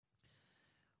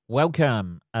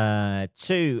welcome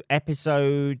to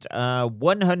episode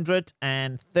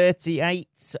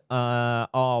 138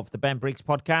 of the Ben Briggs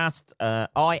podcast.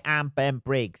 I am Ben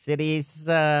Briggs. It's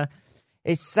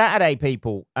Saturday,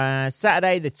 people.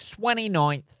 Saturday, the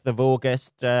 29th of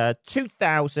August,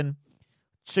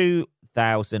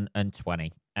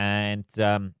 2020. And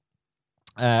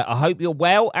I hope you're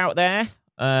well out there.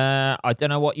 I don't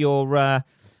know what you've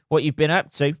been up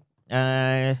to.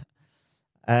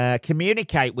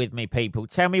 Communicate with me, people.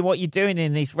 Tell me what you're doing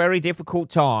in these very difficult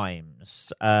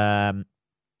times. I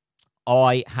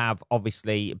have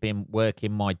obviously been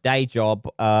working my day job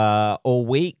all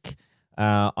week.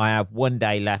 I have one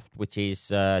day left, which is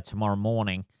tomorrow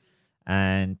morning,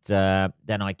 and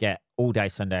then I get all day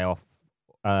Sunday off,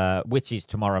 which is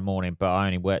tomorrow morning, but I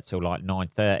only work till like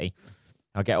 9:30.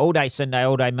 I get all day Sunday,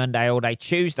 all day Monday, all day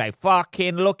Tuesday.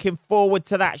 Fucking looking forward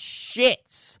to that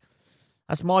shit.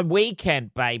 That's my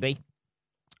weekend, baby.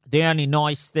 The only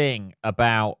nice thing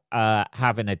about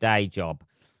having a day job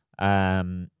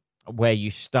where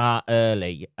you start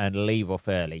early and leave off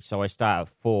early. So I start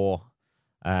at 4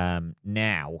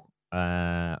 now,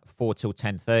 4 till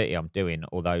 10:30 I'm doing,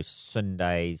 although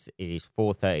Sundays it is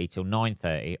 4:30 till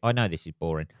 9:30. I know this is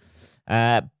boring.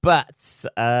 But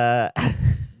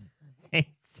it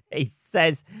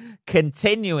says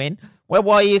continuing. Well,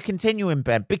 why are you continuing,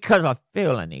 Ben? Because I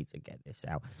feel I need to get this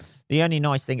out. The only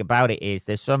nice thing about it is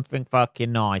there's something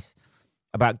fucking nice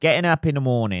about getting up in the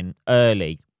morning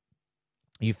early.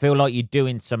 You feel like you're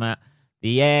doing something.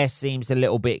 The air seems a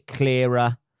little bit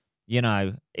clearer. You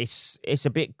know, it's a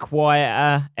bit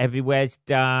quieter. Everywhere's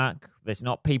dark. There's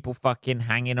not people fucking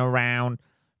hanging around,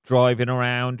 driving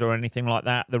around or anything like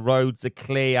that. The roads are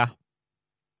clear.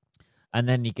 And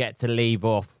then you get to leave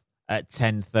off at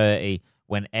 10:30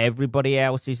 when everybody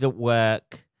else is at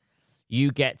work.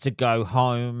 You get to go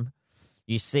home.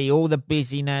 You see all the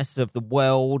busyness of the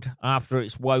world after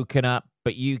it's woken up,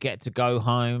 but you get to go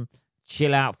home,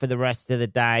 chill out for the rest of the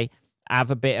day, have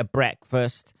a bit of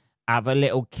breakfast, have a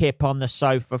little kip on the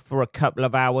sofa for a couple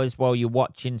of hours while you're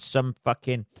watching some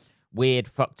fucking weird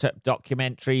fucked up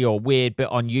documentary or weird bit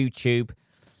on YouTube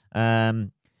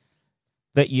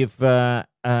that you've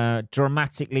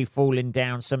dramatically fallen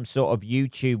down some sort of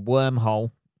YouTube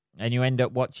wormhole, and you end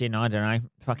up watching, I don't know,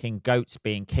 fucking goats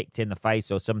being kicked in the face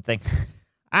or something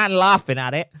and laughing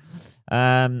at it.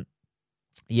 Yeah,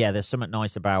 there's something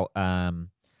nice about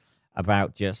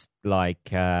just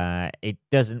like it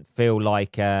doesn't feel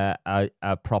like a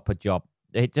proper job.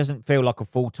 It doesn't feel like a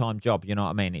full-time job, you know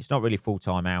what I mean? It's not really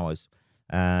full-time hours.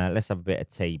 Let's have a bit of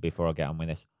tea before I get on with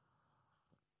this.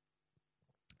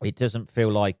 It doesn't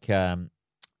feel like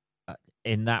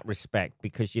in that respect,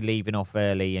 because you're leaving off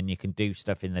early and you can do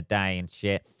stuff in the day and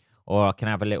shit, or I can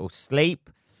have a little sleep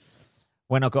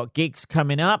when I've got gigs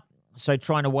coming up. So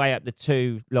trying to weigh up the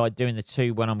two, like doing the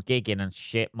two when I'm gigging and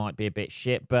shit might be a bit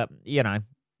shit, but you know,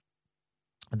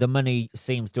 the money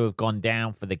seems to have gone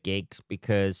down for the gigs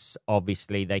because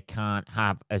obviously they can't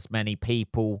have as many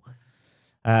people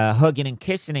hugging and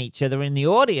kissing each other in the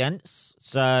audience.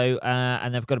 So,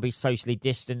 and they've got to be socially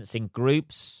distanced in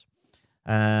groups.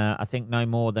 I think no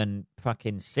more than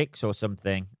fucking 6 or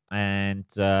something, and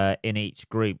in each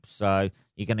group. So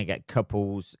you're going to get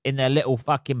couples in their little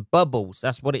fucking bubbles.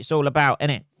 That's what it's all about, isn't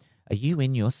it? Are you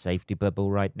in your safety bubble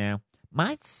right now?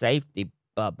 My safety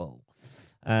bubble.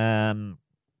 That's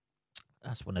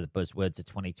one of the buzzwords of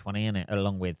 2020, isn't it?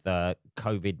 Along with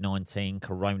COVID-19,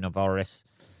 coronavirus.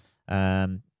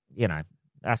 You know,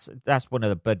 that's one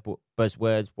of the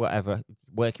buzzwords, whatever.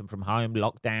 Working from home,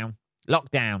 lockdown.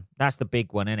 That's the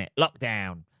big one, isn't it?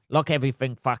 Lockdown. Lock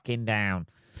everything fucking down.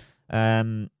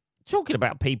 Talking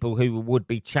about people who would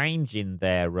be changing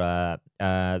their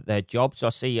jobs. I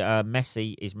see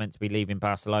Messi is meant to be leaving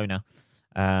Barcelona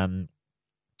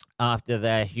after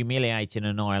their humiliating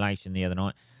annihilation the other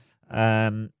night.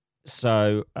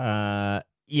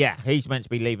 Yeah, he's meant to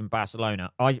be leaving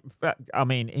Barcelona. I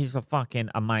mean, he's a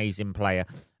fucking amazing player.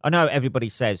 I know everybody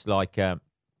says, like,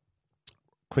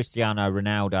 Cristiano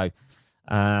Ronaldo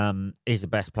is the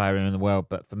best player in the world,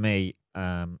 but for me,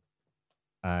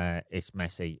 it's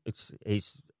Messi.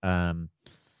 He's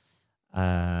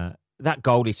that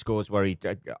goal he scores where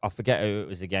I forget who it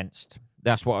was against.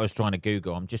 That's what I was trying to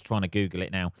Google. I'm just trying to Google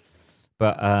it now.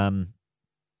 But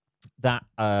that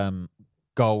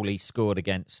goal he scored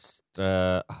against,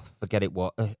 I forget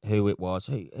who it was.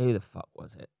 Who the fuck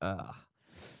was it?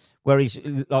 Where he's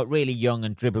like really young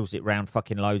and dribbles it round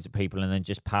fucking loads of people and then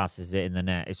just passes it in the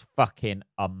net. It's fucking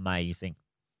amazing.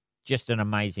 Just an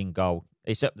amazing goal.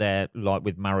 It's up there like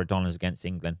with Maradona's against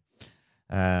England.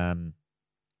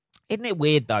 Isn't it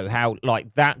weird though how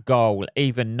like that goal,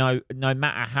 even no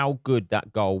matter how good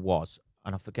that goal was,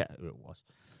 and I forget who it was,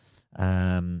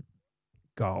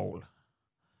 goal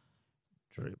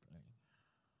dribbling.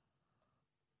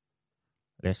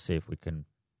 Let's see if we can.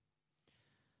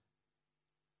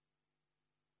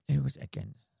 Who was it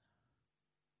against?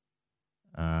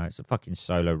 It's a fucking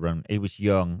solo run. He was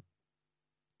young.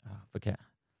 Oh, I forget.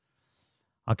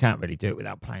 I can't really do it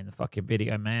without playing the fucking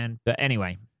video, man. But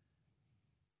anyway.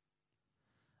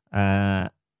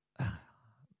 Dead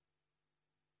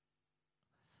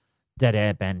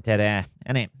air, Ben. Dead air.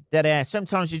 Innit? Dead air.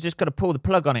 Sometimes you just got to pull the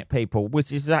plug on it, people, which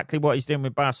is exactly what he's doing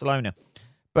with Barcelona.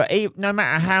 But no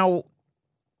matter how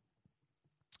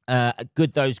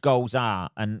good those goals are,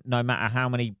 and no matter how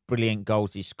many brilliant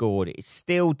goals he scored, it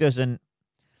still doesn't,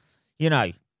 you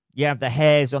know, you have the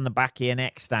hairs on the back of your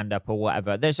neck stand up or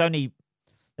whatever. There's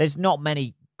not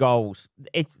many goals.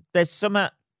 There's something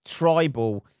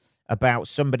tribal about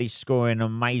somebody scoring an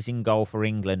amazing goal for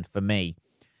England for me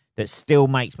that still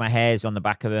makes my hairs on the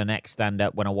back of the neck stand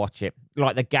up when I watch it.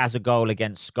 Like the Gaza goal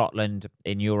against Scotland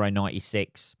in Euro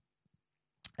 96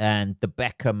 and the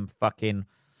Beckham fucking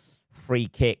free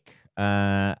kick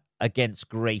against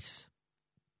Greece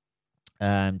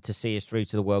to see us through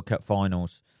to the World Cup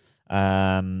finals.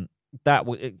 That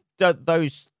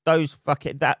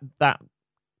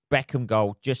Beckham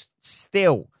goal just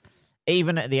still,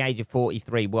 even at the age of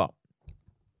 43, when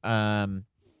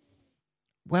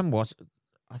was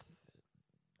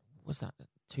that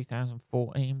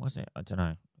 2014, was it? I don't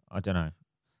know.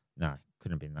 No,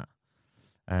 couldn't have been that.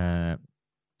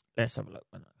 Let's have a look.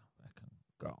 Beckham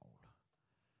goal.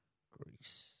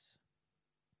 Greece.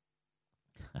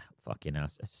 Fucking hell. I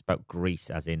spoke Greece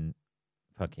as in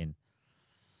fucking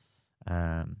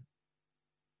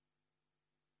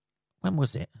when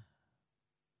was it?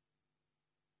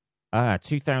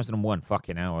 2001.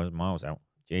 Fucking hell, I was miles out.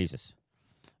 Jesus.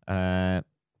 Let's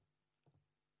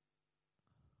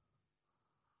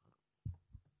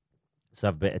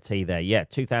have a bit of tea there. Yeah,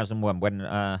 2001, when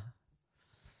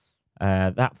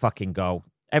that fucking goal.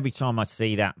 Every time I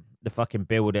see that, the fucking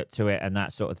build up to it and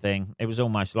that sort of thing, it was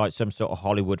almost like some sort of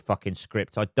Hollywood fucking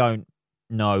script. I don't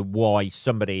know why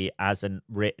somebody hasn't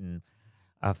written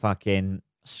a fucking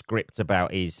script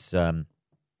about his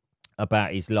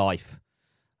life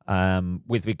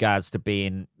with regards to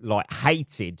being like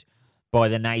hated by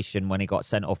the nation when he got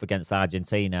sent off against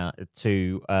Argentina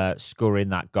to scoring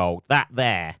that goal. That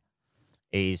there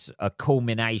is a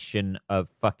culmination of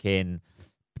fucking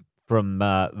from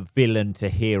villain to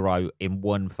hero in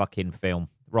one fucking film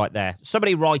right there.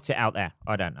 Somebody write it out there.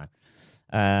 I don't know.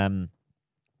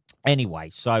 Anyway,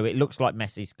 so it looks like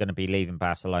Messi's going to be leaving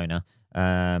Barcelona.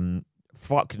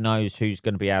 Fuck knows who's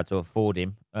going to be able to afford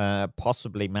him.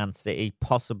 Possibly Man City,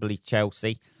 possibly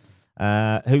Chelsea.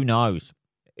 Who knows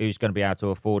who's going to be able to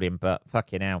afford him? But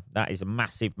fucking hell, that is a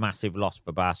massive, massive loss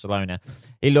for Barcelona.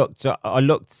 I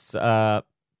looked at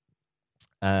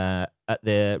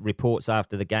the reports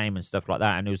after the game and stuff like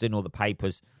that, and it was in all the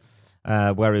papers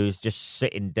where he was just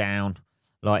sitting down,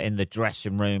 like in the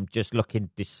dressing room, just looking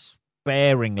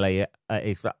despairingly at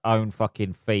his own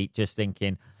fucking feet, just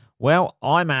thinking, well,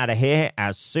 I'm out of here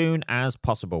as soon as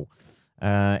possible.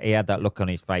 He had that look on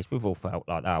his face. We've all felt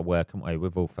like that at work, haven't we?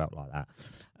 We've all felt like that.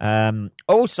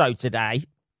 Also today,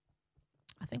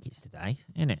 I think it's today,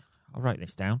 isn't it? I'll write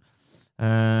this down.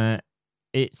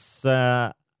 It's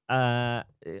being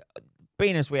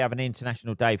as we have an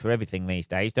international day for everything these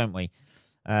days, don't we?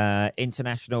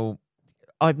 International,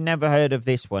 I've never heard of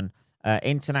this one.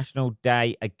 International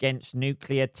Day Against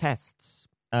Nuclear Tests.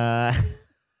 That's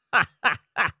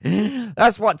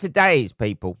what today is,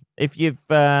 people. If you've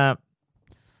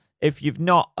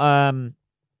not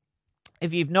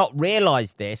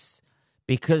realised this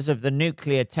because of the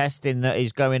nuclear testing that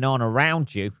is going on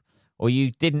around you, or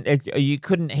you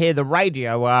couldn't hear the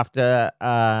radio after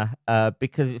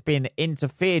because it's been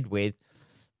interfered with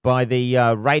by the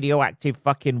radioactive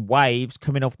fucking waves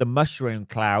coming off the mushroom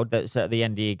cloud that's at the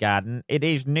end of your garden. It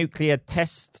is Nuclear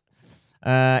Test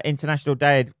International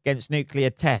Day Against Nuclear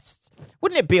Tests.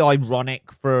 Wouldn't it be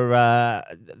ironic for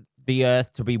the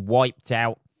Earth to be wiped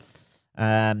out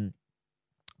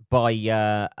by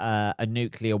a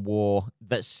nuclear war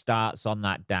that starts on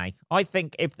that day? I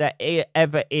think if there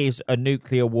ever is a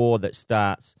nuclear war that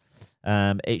starts,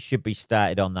 it should be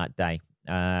started on that day.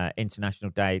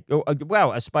 International Day.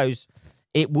 Well, I suppose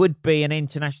it would be an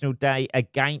International Day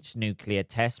against nuclear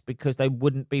tests because they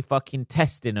wouldn't be fucking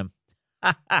testing them.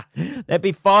 They'd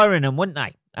be firing them, wouldn't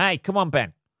they? Hey, come on,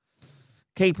 Ben.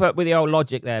 Keep up with the old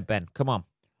logic there, Ben. Come on.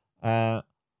 Let's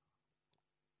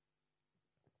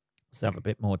have a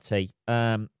bit more tea.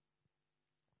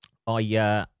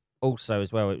 I also,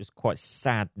 as well, it was quite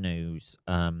sad news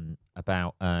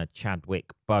about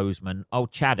Chadwick Boseman.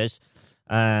 Old Chadders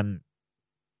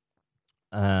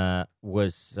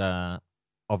was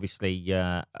obviously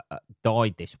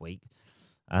died this week,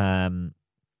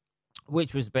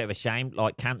 which was a bit of a shame,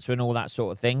 like cancer and all that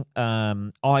sort of thing.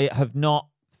 I have not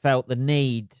felt the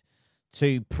need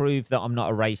to prove that I'm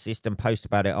not a racist and post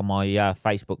about it on my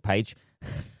Facebook page.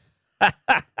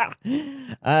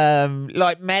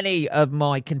 Like many of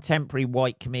my contemporary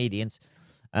white comedians,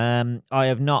 I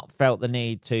have not felt the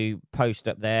need to post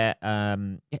up there.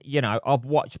 I've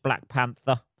watched Black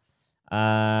Panther.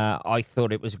 I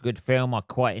thought it was a good film. I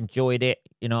quite enjoyed it.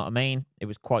 You know what I mean? It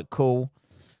was quite cool.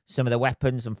 Some of the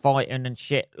weapons and fighting and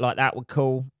shit like that were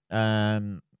cool.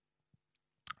 A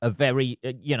very,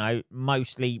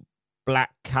 mostly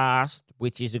black cast,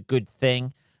 which is a good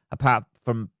thing, apart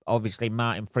from obviously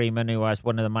Martin Freeman, who has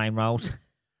one of the main roles.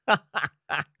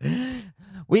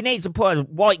 We need to put a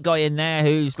white guy in there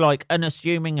who's like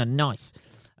unassuming and nice.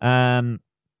 So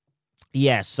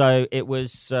it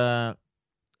was.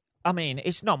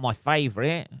 It's not my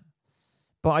favourite,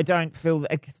 but I don't feel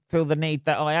the need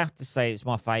that I have to say it's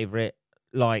my favourite,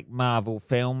 like Marvel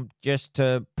film, just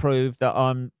to prove that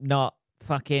I'm not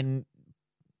fucking,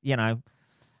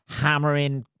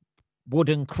 hammering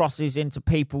wooden crosses into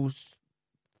people's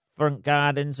front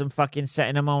gardens and fucking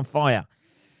setting them on fire.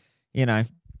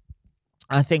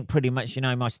 I think pretty much,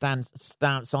 my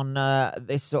stance on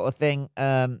this sort of thing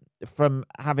from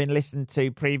having listened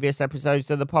to previous episodes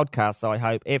of the podcast. I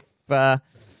hope if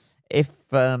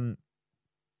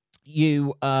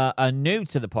you are new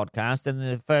to the podcast and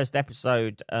the first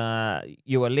episode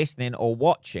you are listening or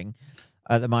watching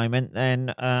at the moment,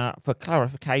 then for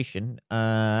clarification,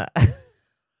 I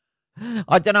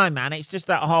don't know, man. It's just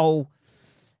that whole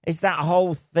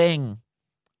thing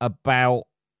about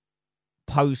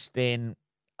posting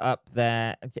up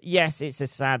there. Yes, it's a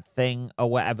sad thing or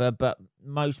whatever, but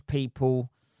most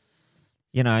people,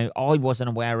 I wasn't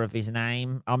aware of his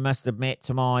name. I must admit,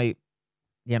 to my,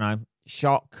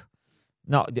 shock.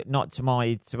 Not to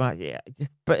my,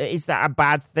 but is that a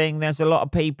bad thing? There's a lot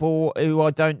of people who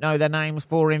I don't know their names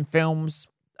for in films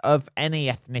of any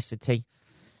ethnicity,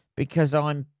 because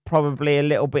I'm probably a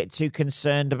little bit too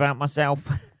concerned about myself.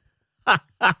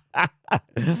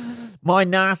 My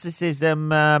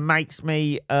narcissism makes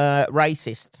me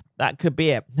racist. That could be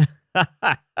it.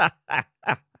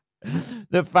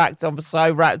 The fact I'm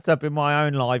so wrapped up in my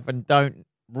own life and don't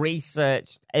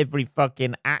research every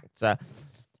fucking actor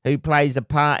who plays a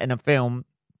part in a film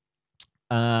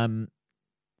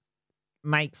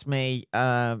makes me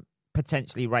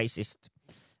potentially racist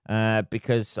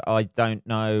because I don't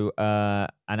know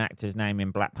an actor's name in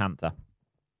Black Panther.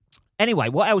 Anyway,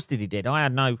 what else did he did?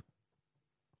 I've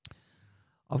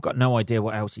got no idea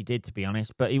what else he did, to be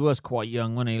honest, but he was quite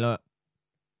young, wasn't he? Look,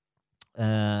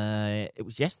 it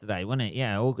was yesterday, wasn't it?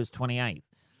 Yeah, August 28th.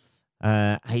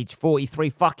 Age 43.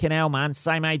 Fucking hell, man.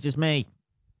 Same age as me.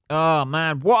 Oh,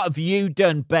 man. What have you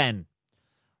done, Ben?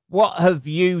 What have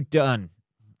you done?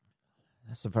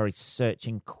 That's a very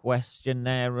searching question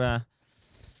there.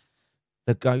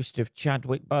 The ghost of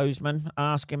Chadwick Boseman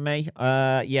asking me.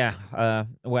 Well,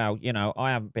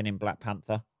 I haven't been in Black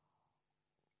Panther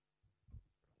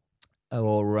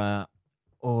or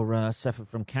suffered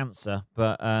from cancer,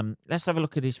 but let's have a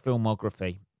look at his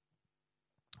filmography.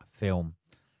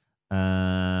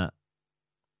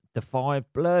 The Five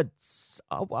Bloods.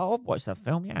 Oh, I'll watch that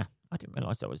film, yeah. I didn't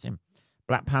realise that was him.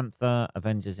 Black Panther,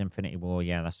 Avengers Infinity War,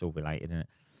 yeah, that's all related, isn't it?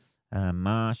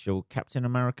 Marshall, Captain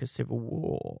America Civil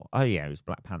War. Oh, yeah, he was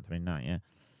Black Panther in that, yeah.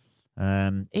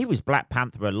 He was Black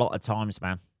Panther a lot of times,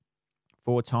 man.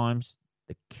 4 times.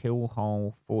 The Kill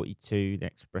Hole, 42, The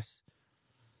Express,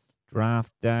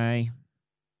 Draft Day,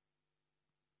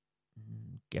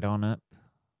 Get On Up.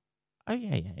 Oh,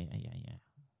 yeah.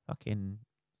 Fucking...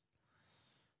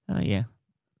 Oh, yeah.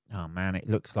 Oh, man, it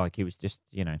looks like he was just,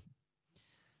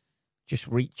 just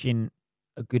reaching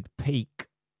a good peak.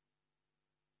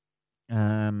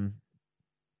 Wasn't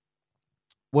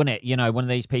it? One of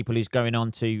these people who's going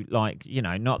on to, like,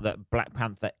 not that Black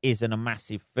Panther isn't a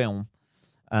massive film,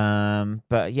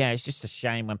 but yeah, it's just a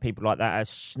shame when people like that are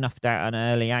snuffed out at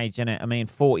an early age, isn't it? I mean,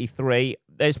 43,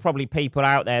 there's probably people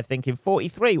out there thinking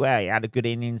 43, well, he had a good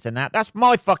innings and that. That's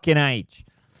my fucking age.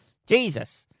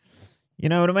 Jesus. You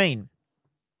know what I mean?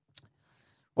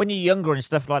 When you're younger and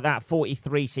stuff like that,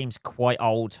 43 seems quite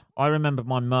old. I remember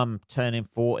my mum turning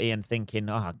 40 and thinking,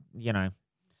 that's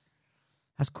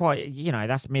quite,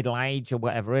 that's middle age or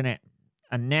whatever, innit?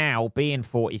 And now, being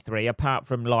 43, apart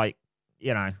from, like,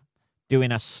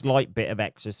 doing a slight bit of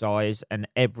exercise and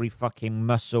every fucking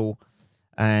muscle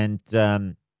and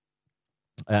tendon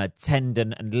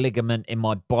and ligament in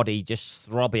my body just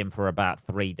throbbing for about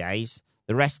 3 days.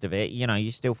 The rest of it,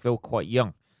 you still feel quite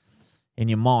young in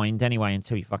your mind anyway,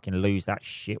 until you fucking lose that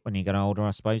shit when you get older,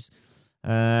 I suppose.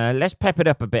 Let's pep it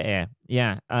up a bit here.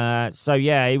 Yeah. So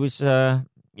yeah, it was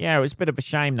it was a bit of a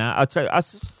shame that. I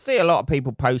see a lot of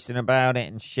people posting about it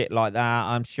and shit like that.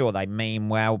 I'm sure they mean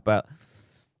well, but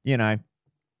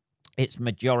it's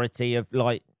majority of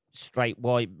like straight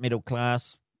white middle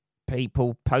class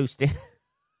people posting.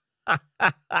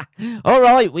 All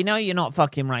right, we know you're not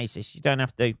fucking racist. You don't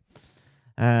have to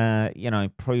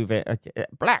prove it.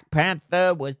 Black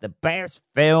Panther was the best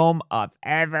film I've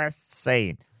ever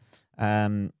seen.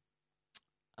 I'm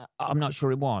not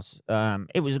sure it was.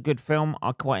 It was a good film.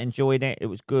 I quite enjoyed it. It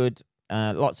was good.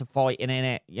 Lots of fighting in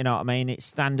it. You know what I mean? It's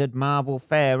standard Marvel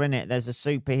fare, isn't it? There's a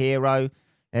superhero.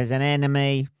 There's an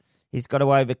enemy. He's got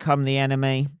to overcome the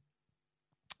enemy.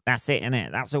 That's it, isn't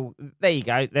it? That's all. There you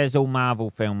go. There's all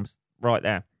Marvel films right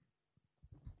there.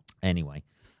 Anyway.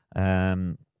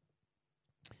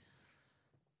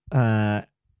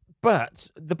 But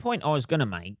the point I was going to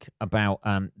make about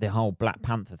the whole Black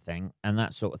Panther thing and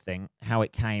that sort of thing, how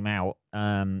it came out,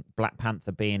 Black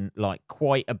Panther being like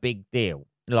quite a big deal.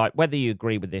 Like, whether you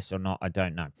agree with this or not, I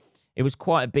don't know. It was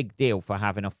quite a big deal for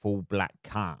having a full black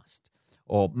cast,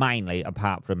 or mainly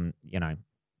apart from,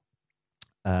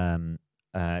 Tim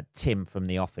from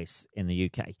The Office in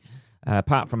the UK.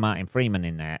 Apart from Martin Freeman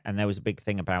in there, and there was a big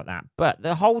thing about that. But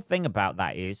the whole thing about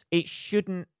that is it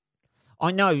shouldn't.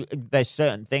 I know there's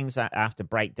certain things that have to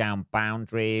break down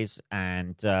boundaries,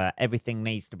 and everything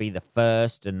needs to be the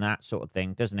first and that sort of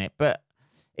thing, doesn't it? But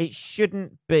it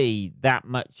shouldn't be that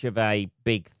much of a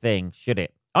big thing, should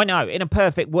it? I know, in a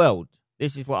perfect world,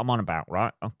 this is what I'm on about,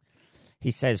 right? He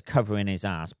says covering his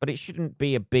ass, but it shouldn't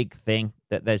be a big thing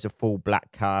that there's a full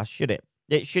black cast, should it?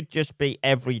 It should just be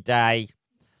everyday,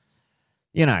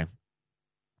 an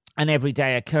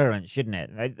everyday occurrence, shouldn't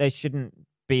it? There shouldn't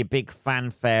be a big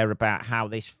fanfare about how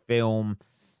this film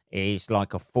is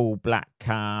like a full black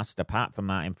cast, apart from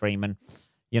Martin Freeman.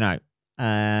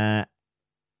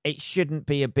 It shouldn't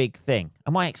be a big thing.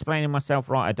 Am I explaining myself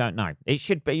right? I don't know. It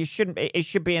should be. It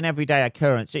should be an everyday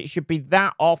occurrence. It should be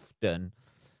that often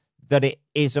that it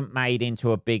isn't made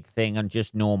into a big thing and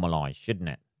just normalized, shouldn't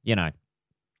it?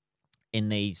 In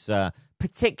these,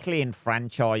 particularly in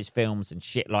franchise films and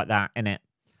shit like that, innit?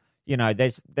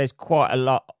 There's quite a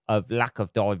lot of lack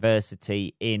of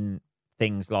diversity in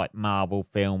things like Marvel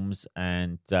films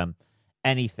and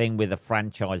anything with a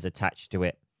franchise attached to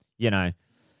it.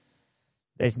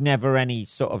 There's never any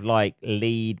sort of like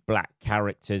lead black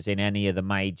characters in any of the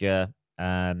major,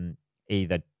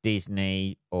 either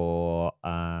Disney or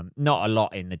not a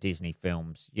lot in the Disney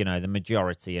films. The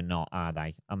majority are not, are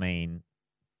they? I mean,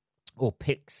 or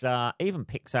Pixar, even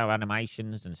Pixar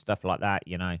animations and stuff like that.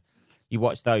 You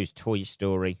watch those, Toy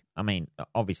Story. I mean,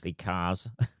 obviously Cars.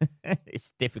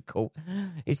 It's difficult.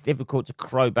 It's difficult to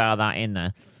crowbar that in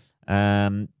there.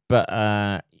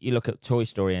 But you look at Toy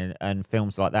Story and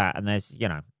films like that, and there's,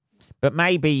 but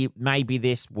maybe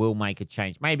this will make a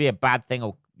change. Maybe a bad thing,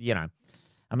 or,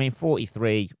 I mean,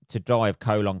 43 to die of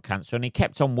colon cancer, and he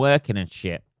kept on working and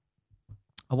shit.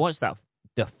 I watched that,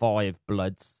 The Five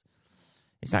Bloods.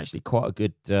 It's actually quite a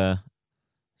good.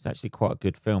 It's actually quite a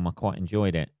good film. I quite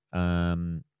enjoyed it.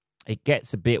 It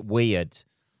gets a bit weird.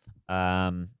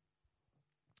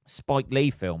 Spike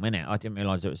Lee film, innit? I didn't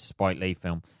realize it was a Spike Lee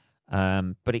film.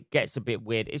 But it gets a bit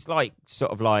weird. It's like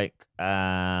sort of like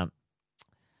a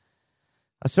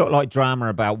sort of like drama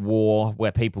about war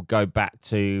where people go back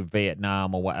to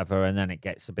Vietnam or whatever, and then it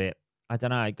gets a bit, I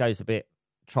don't know, it goes a bit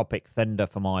Tropic Thunder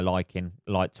for my liking,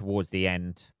 like towards the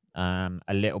end. A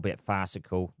little bit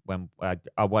farcical when I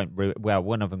won't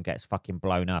one of them gets fucking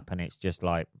blown up, and it's just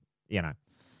like,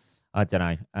 I don't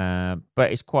know.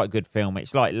 But it's quite a good film.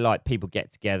 It's like people get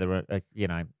together,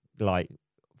 like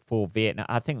for Vietnam.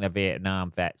 I think they're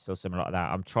Vietnam vets or something like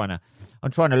that. I'm trying to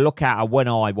look out of one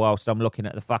eye whilst I'm looking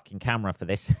at the fucking camera for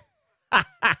this.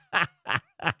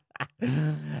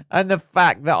 And the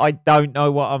fact that I don't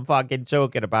know what I'm fucking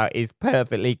talking about is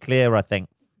perfectly clear, I think.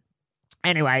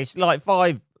 Anyway, it's like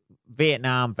 5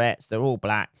 Vietnam vets. They're all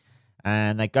black,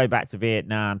 and they go back to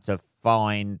Vietnam to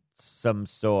find some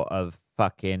sort of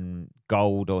fucking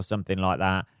gold or something like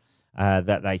that,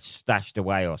 that they stashed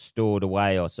away or stored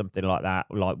away or something like that,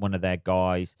 like one of their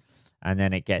guys. And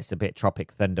then it gets a bit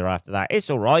Tropic Thunder after that. It's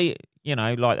all right,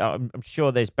 like I'm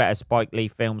sure there's better Spike Lee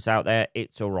films out there.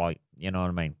 It's all right, you know what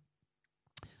I mean?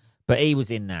 But he was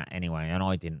in that anyway, and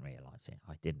I didn't realise it.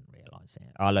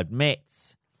 I'll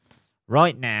admit,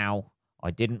 right now,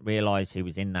 I didn't realise he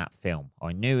was in that film.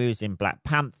 I knew he was in Black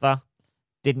Panther,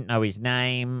 didn't know his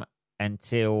name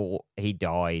until he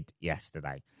died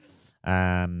yesterday.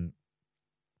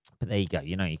 But there you go.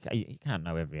 You know, you can't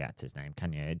know every actor's name,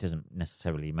 can you? It doesn't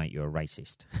necessarily make you a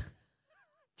racist.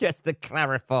 Just to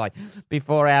clarify,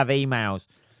 before I have emails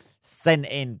sent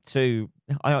in to,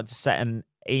 I ought to set an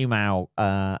email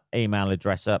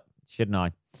address up, shouldn't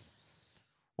I?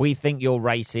 We think you're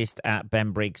racist at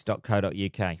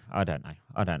benbriggs.co.uk. I don't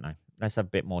know. Let's have a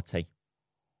bit more tea.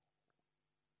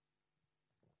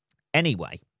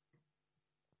 Anyway,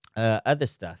 other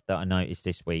stuff that I noticed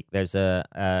this week. There's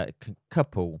a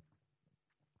couple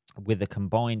with a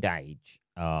combined age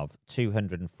of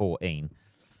 214.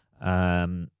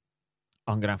 I'm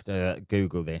going to have to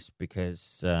Google this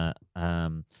because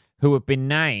who have been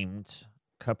named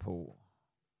couple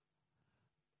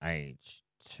age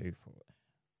 214.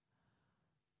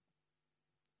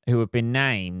 Who have been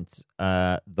named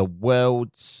the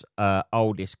world's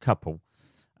oldest couple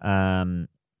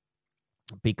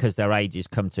because their ages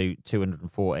come to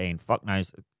 214. Fuck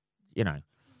knows, you know.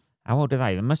 How old are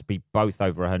they? They must be both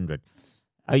over 100.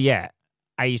 Oh, yeah.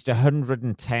 Aged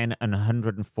 110 and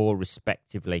 104,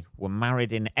 respectively. Were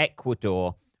married in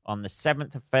Ecuador on the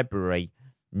 7th of February,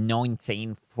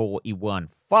 1941.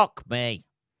 Fuck me.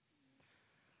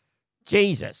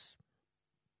 Jesus.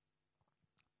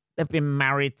 They've been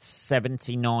married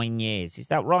 79 years. Is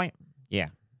that right? Yeah.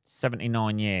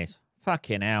 79 years.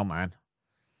 Fucking hell, man.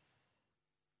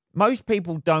 Most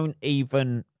people don't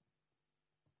even,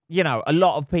 you know, a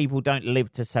lot of people don't live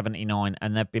to 79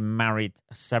 and they've been married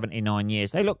 79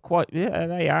 years. They look quite, yeah,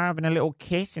 they are having a little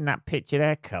kiss in that picture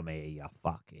there. Come here, you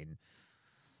fucking.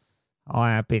 I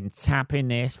have been tapping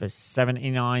this for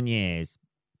 79 years.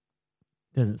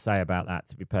 Doesn't say about that,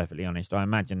 to be perfectly honest. I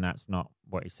imagine that's not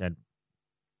what he said.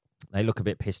 They look a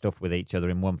bit pissed off with each other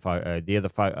in one photo. The other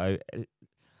photo,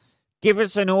 give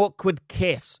us an awkward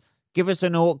kiss. Give us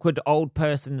an awkward old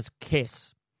person's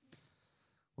kiss.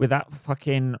 With that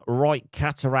fucking right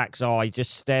cataract's eye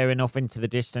just staring off into the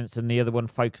distance and the other one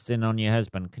focusing on your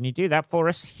husband. Can you do that for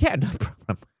us? Yeah, no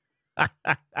problem.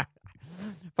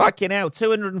 Fucking hell,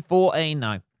 214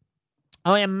 though.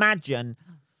 I imagine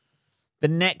the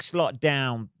next lot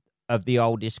down of the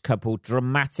oldest couple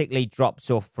dramatically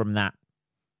drops off from that.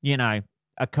 You know,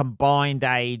 a combined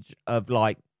age of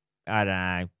like, I don't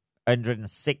know,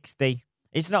 160.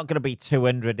 It's not going to be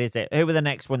 200, is it? Who are the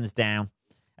next ones down?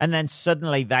 And then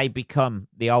suddenly they become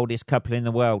the oldest couple in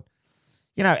the world.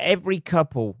 You know, every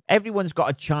couple, everyone's got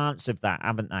a chance of that,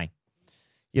 haven't they?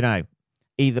 You know,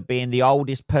 either being the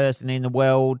oldest person in the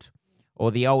world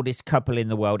or the oldest couple in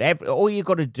the world. All you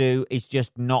got to do is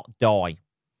just not die.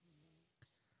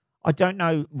 I don't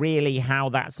know really how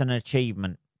that's an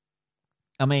achievement.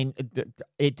 I mean,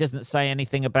 it doesn't say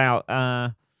anything about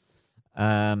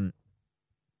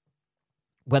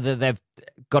whether they've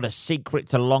got a secret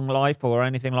to long life or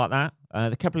anything like that.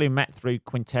 The couple who met through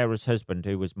Quintera's husband,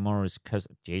 who was Mora's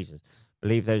cousin, Jesus,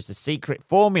 believe there's a secret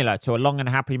formula to a long and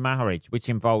happy marriage, which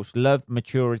involves love,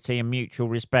 maturity, and mutual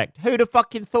respect. Who'd have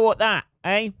fucking thought that,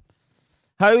 eh?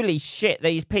 Holy shit,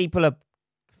 these people are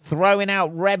throwing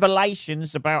out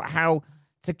revelations about how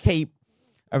to keep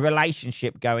a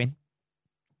relationship going.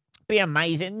 Be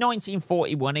amazing.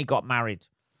 1941, he got married.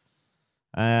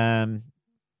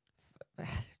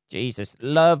 Jesus,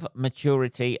 love,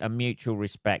 maturity, and mutual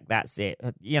respect. That's it.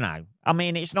 You know, I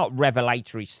mean, it's not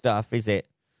revelatory stuff, is it?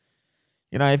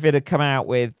 You know, if it had come out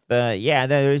with, yeah,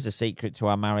 there is a secret to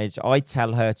our marriage, I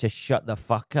tell her to shut the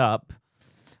fuck up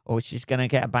or she's going to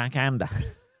get a backhander.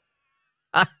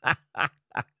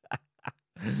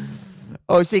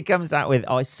 Or she comes out with,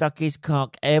 I suck his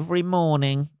cock every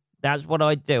morning. That's what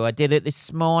I do. I did it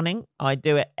this morning. I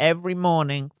do it every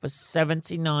morning for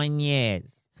 79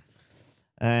 years.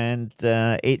 And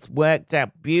it's worked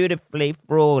out beautifully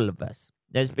for all of us.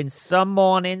 There's been some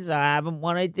mornings I haven't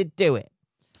wanted to do it.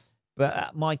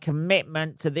 But my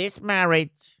commitment to this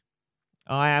marriage,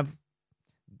 I have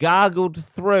gargled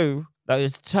through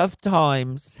those tough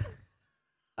times.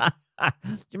 Do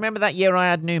you remember that year I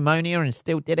had pneumonia and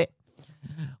still did it?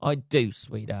 I do,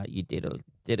 sweetheart. You did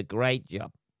a great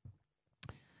job.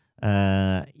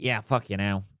 Yeah, fucking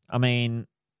hell. I mean,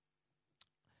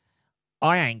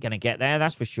 I ain't gonna get there,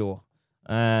 that's for sure.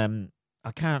 I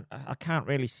can't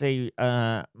really see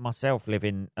myself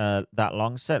living that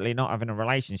long. Certainly not having a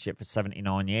relationship for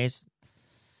 79 years.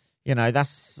 You know,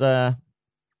 that's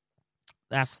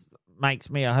makes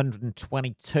me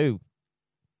 122.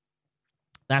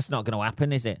 That's not going to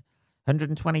happen, is it?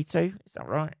 122? Is that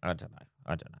right? I don't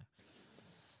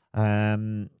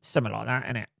know. Something like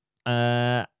that,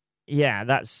 innit? Yeah,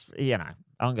 that's, you know,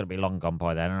 I'm going to be long gone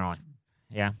by then, aren't I?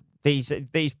 Yeah. these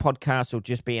podcasts will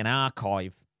just be an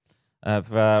archive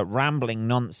of rambling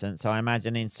nonsense, I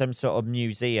imagine, in some sort of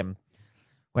museum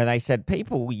where they said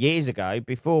people years ago,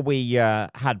 before we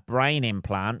had brain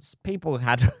implants, people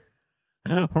had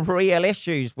real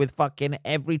issues with fucking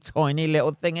every tiny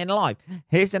little thing in life.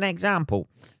 Here's an example.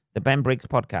 The Ben Briggs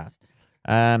podcast.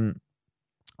 I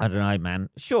don't know, man.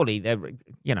 Surely,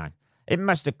 it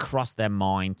must have crossed their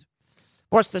mind.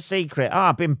 What's the secret?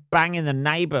 I've been banging the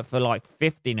neighbour for like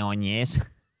 59 years.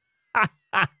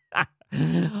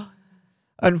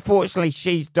 Unfortunately,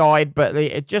 she's died, but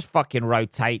it just fucking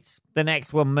rotates. The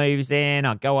next one moves in,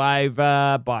 I go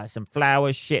over, buy some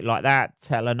flowers, shit like that,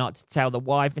 tell her not to tell the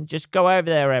wife, and just go over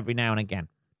there every now and again.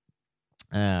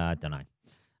 I don't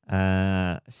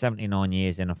know. 79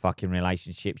 years in a fucking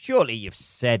relationship. Surely you've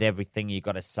said everything you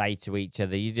got to say to each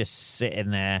other. You're just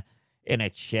sitting there in a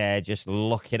chair, just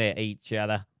looking at each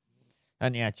other.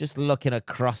 And yeah, just looking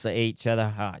across at each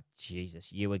other. Oh,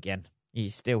 Jesus, you again. You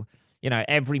still...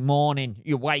 every morning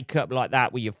you wake up like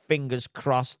that with your fingers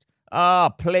crossed. Oh,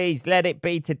 please, let it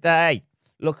be today.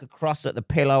 Look across at the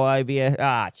pillow over you.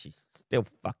 She's still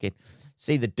fucking...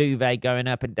 See the duvet going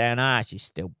up and down. She's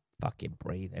still fucking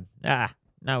breathing.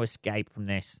 No escape from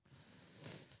this.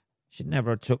 Should never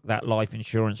have took that life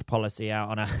insurance policy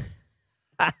out on her.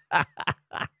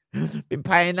 Been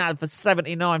paying that for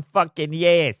 79 fucking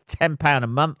years. £10 a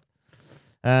month.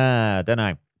 I don't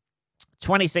know.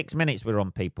 26 minutes we're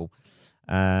on, people.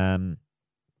 Dear,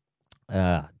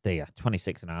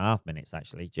 26 and a half minutes,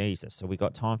 actually. Jesus. So we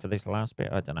got time for this last bit?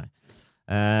 I don't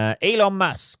know. Elon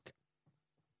Musk.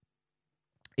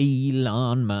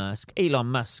 Elon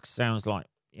Musk sounds like,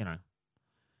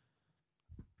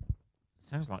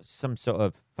 sounds like some sort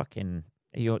of fucking...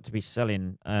 He ought to be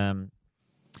selling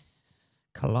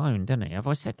cologne, doesn't he? Have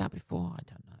I said that before?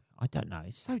 I don't know.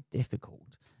 It's so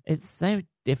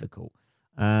difficult.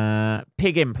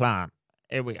 Pig implant.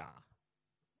 Here we are.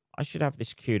 I should have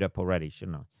this queued up already,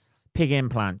 shouldn't I? Pig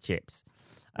implant chips.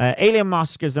 Elon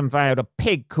Musk has unveiled a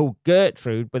pig called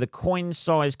Gertrude with a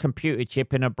coin-sized computer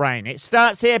chip in her brain. It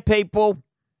starts here, people.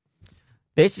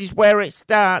 This is where it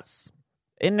starts,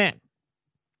 isn't it?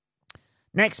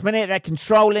 Next minute, they're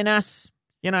controlling us,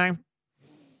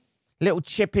 Little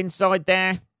chip inside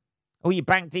there. All your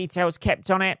bank details kept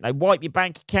on it. They wipe your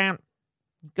bank account.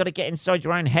 You've got to get inside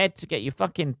your own head to get your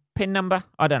fucking PIN number.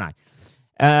 I don't know.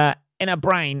 In her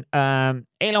brain,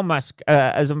 Elon Musk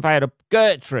has unveiled a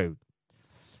Gertrude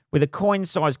with a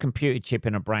coin-sized computer chip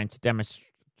in her brain to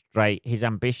demonstrate his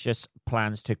ambitious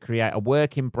plans to create a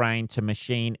working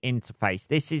brain-to-machine interface.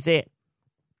 This is it.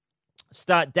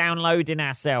 Start downloading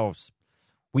ourselves.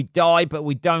 We die, but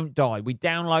we don't die. We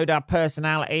download our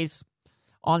personalities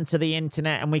onto the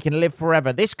internet and we can live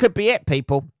forever. This could be it,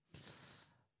 people.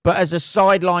 But as a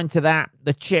sideline to that,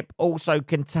 the chip also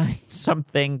contains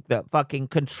something that fucking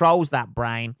controls that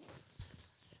brain.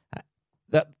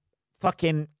 That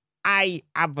fucking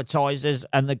advertisers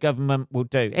and the government will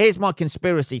do. Here's my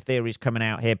conspiracy theories coming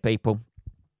out here, people.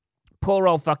 Poor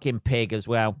old fucking pig as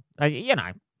well.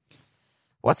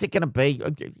 What's it going to be?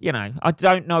 I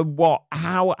don't know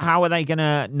how are they going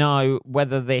to know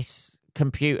whether this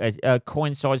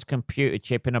coin-sized computer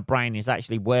chip in a brain is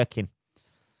actually working?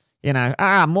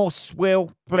 More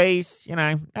swill, please.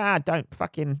 Don't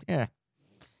fucking,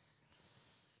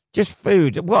 Just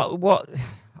food. What?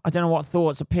 I don't know what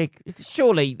thoughts a pig.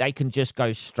 Surely they can just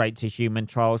go straight to human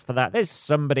trials for that. There's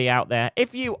somebody out there.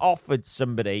 If you offered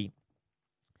somebody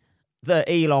that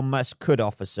Elon Musk could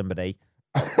offer somebody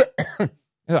 £1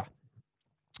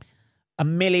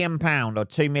 million or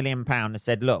 £2 million and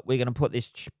said, look, we're going to put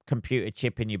this computer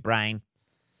chip in your brain.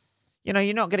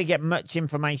 You're not going to get much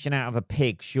information out of a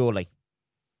pig, surely.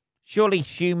 Surely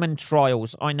human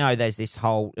trials. I know there's this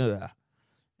whole,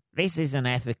 this isn't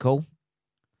ethical.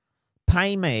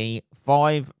 Pay me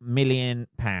 £5 million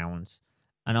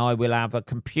and I will have a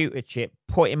computer chip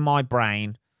put in my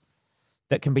brain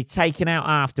that can be taken out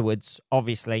afterwards,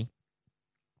 obviously,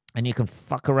 and you can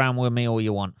fuck around with me all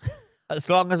you want. As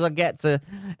long as I get to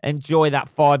enjoy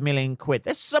that £5 million.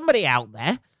 There's somebody out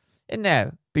there, isn't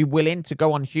there, be willing to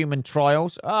go on human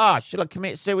trials. Should I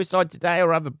commit suicide today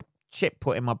or have a chip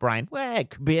put in my brain? Well,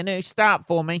 it could be a new start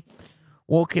for me.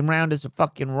 Walking around as a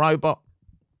fucking robot.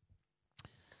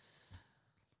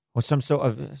 Or some sort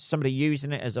of somebody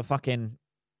using it as a fucking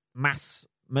mass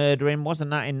murdering.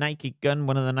 Wasn't that in Naked Gun?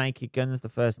 One of the Naked Guns, the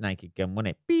first Naked Gun, wasn't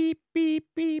it? Beep, beep,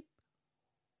 beep.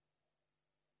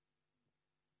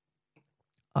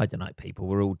 I don't know, people.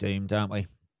 We're all doomed, aren't we?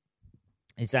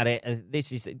 Is that it?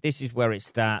 This is where it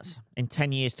starts. In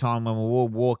 10 years' time, when we're all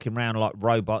walking around like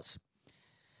robots,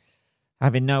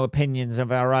 having no opinions of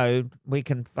our own, we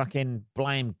can fucking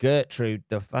blame Gertrude,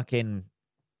 the fucking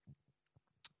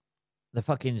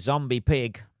zombie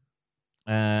pig,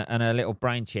 and her little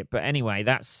brain chip. But anyway,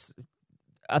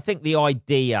 I think the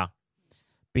idea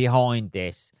behind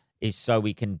this is so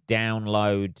we can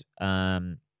download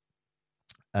and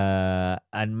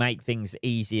make things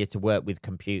easier to work with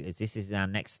computers. This is our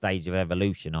next stage of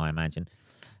evolution, I imagine.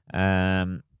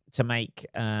 To make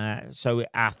so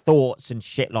our thoughts and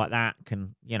shit like that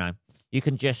can, you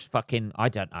can just fucking, I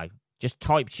don't know, just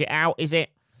type shit out, is it?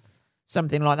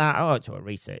 Something like that. Oh, to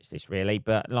research this really,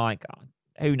 but like,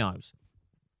 who knows?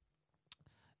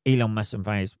 Elon Musk and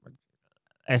Vegas.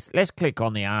 Let's click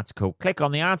on the article. Click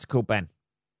on the article, Ben.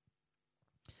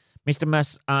 Mr.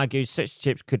 Musk argues such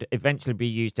chips could eventually be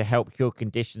used to help cure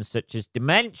conditions such as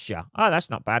dementia. Oh, that's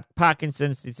not bad.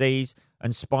 Parkinson's disease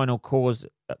and spinal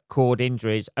cord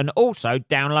injuries, and also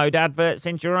download adverts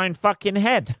into your own fucking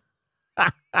head.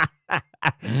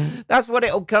 That's what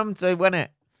it'll come to, won't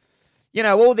it?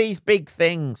 All these big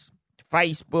things.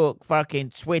 Facebook,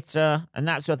 fucking Twitter, and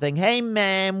that sort of thing. Hey,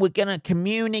 man, we're going to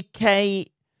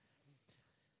communicate.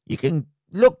 You can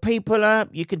look people up.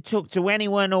 You can talk to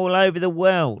anyone all over the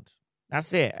world.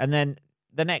 That's it. And then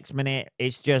the next minute,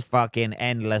 it's just fucking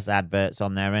endless adverts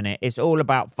on there, innit? It's all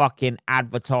about fucking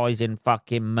advertising,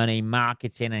 fucking money,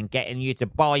 marketing, and getting you to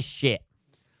buy shit.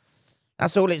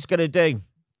 That's all it's going to do.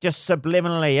 Just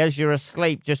subliminally, as you're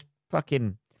asleep, just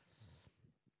fucking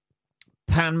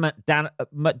pan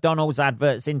McDonald's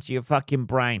adverts into your fucking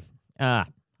brain. I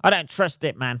don't trust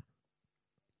it, man.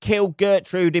 Kill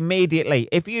Gertrude immediately.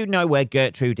 If you know where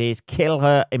Gertrude is, kill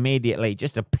her immediately.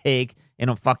 Just a pig in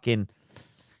a fucking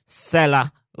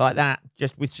cellar like that,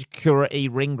 just with security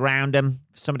ringed round them.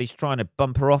 Somebody's trying to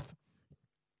bump her off.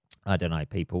 I don't know,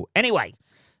 people. Anyway,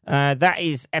 that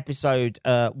is episode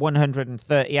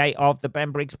 138 of the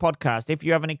Ben Briggs podcast. If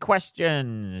you have any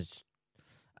questions,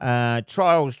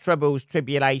 trials, troubles,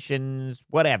 tribulations,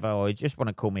 whatever, or you just want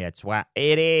to call me a twat,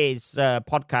 it is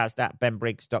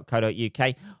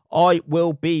podcast@benbriggs.co.uk. I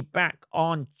will be back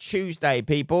on Tuesday,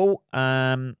 people.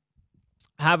 Have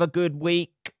a good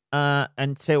week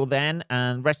until then,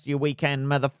 and rest of your weekend,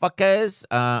 motherfuckers.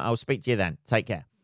 I'll speak to you then. Take care.